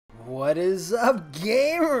What is up,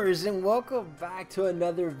 gamers, and welcome back to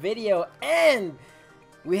another video. And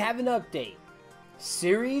we have an update.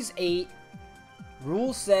 Series 8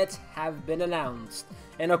 rule sets have been announced,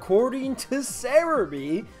 and according to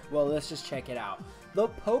Cerebi, well, let's just check it out. The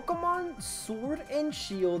Pokemon Sword and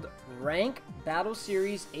Shield Rank Battle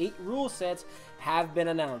Series 8 rule sets have been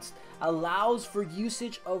announced. Allows for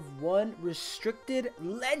usage of one restricted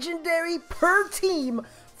legendary per team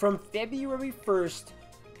from February 1st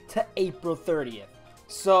to April 30th.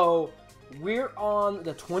 So we're on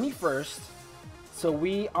the 21st, so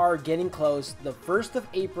we are getting close. The 1st of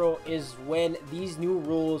April is when these new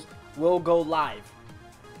rules will go live.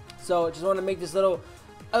 So I just want to make this little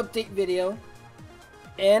update video,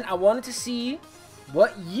 and I wanted to see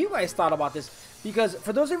what you guys thought about this, because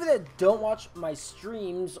for those of you that don't watch my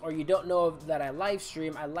streams, or you don't know that I live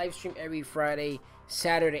stream every Friday,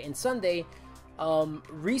 Saturday, and Sunday.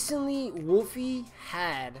 Recently, WolfClick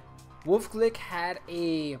had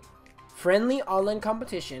a friendly online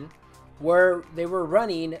competition where they were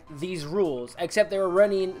running these rules, except they were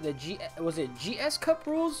running the GS Cup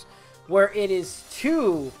rules, where it is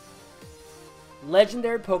 2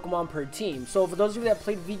 legendary Pokemon per team. So for those of you that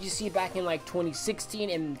played VGC back in like 2016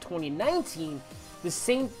 and 2019, the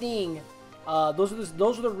same thing. Those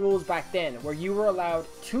are the rules back then, where you were allowed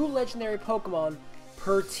 2 legendary Pokemon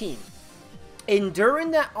per team. And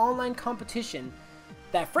during that online competition,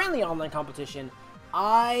 that friendly online competition,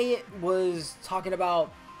 I was talking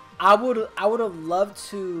about I would have loved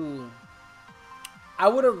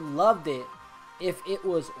it if it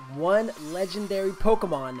was 1 legendary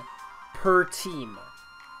Pokemon per team,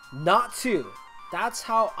 not 2. That's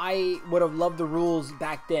how I would have loved the rules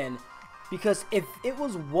back then, because if it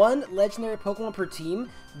was 1 legendary Pokemon per team,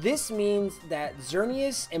 this means that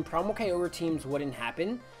Xerneas and Primal Kyogre teams wouldn't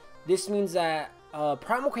happen. This means that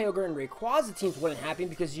Primal Kyogre and Rayquaza teams wouldn't happen,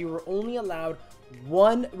 because you were only allowed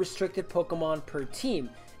 1 restricted Pokemon per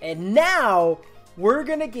team. And now we're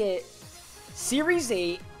gonna get Series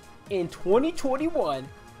 8 in 2021,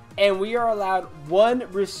 and we are allowed 1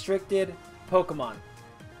 restricted Pokemon.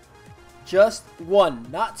 Just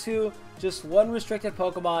 1, not 2, just 1 restricted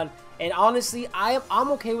Pokemon. And honestly,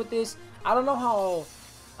 I'm okay with this. I don't know how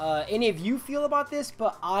any of you feel about this,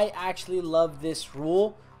 but I actually love this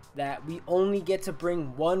rule, that we only get to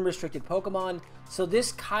bring 1 restricted Pokemon. So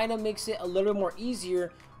this kind of makes it a little bit more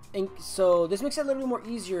easier. And so this makes it a little bit more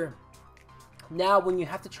easier now when you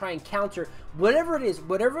have to try and counter whatever it is,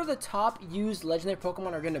 whatever the top used legendary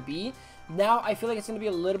Pokemon are going to be. Now I feel like it's going to be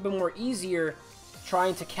a little bit more easier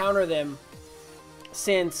trying to counter them,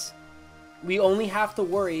 since we only have to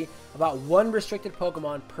worry about 1 restricted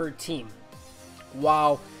Pokemon per team.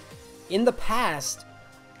 While in the past,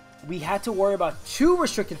 we had to worry about 2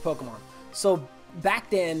 restricted Pokemon. So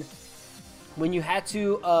back then, when you had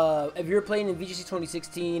to, if you were playing in VGC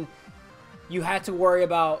 2016, you had to worry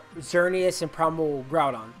about Xerneas and Primal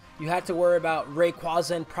Groudon. You had to worry about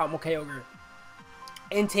Rayquaza and Primal Kyogre.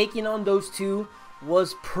 And taking on those 2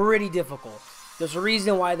 was pretty difficult. There's a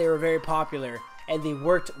reason why they were very popular, and they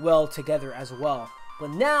worked well together as well.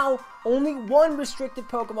 But now, only 1 restricted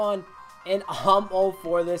Pokemon, and I'm all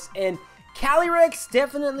for this. And Calyrex,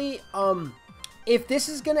 definitely, if this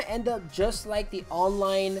is gonna end up just like the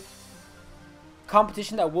online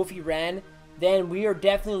competition that Wolfie ran, then we are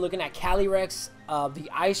definitely looking at Calyrex, the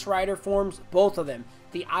Ice Rider forms, both of them.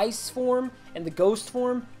 The Ice form and the Ghost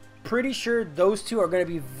form, pretty sure those 2 are going to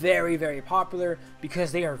be very, very popular,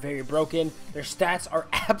 because they are very broken. Their stats are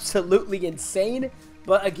absolutely insane.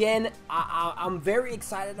 But again, I'm very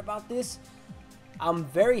excited about this. I'm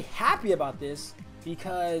very happy about this,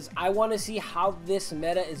 because I want to see how this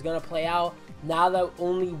meta is going to play out now that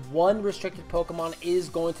only 1 restricted Pokemon is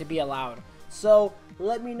going to be allowed. So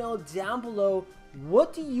let me know down below,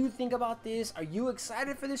 what do you think about this? Are you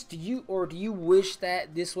excited for this? Do you wish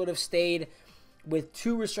that this would have stayed with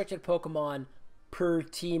 2 restricted Pokemon per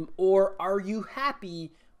team, or are you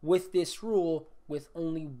happy with this rule with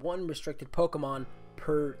only 1 restricted Pokemon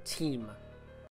per team?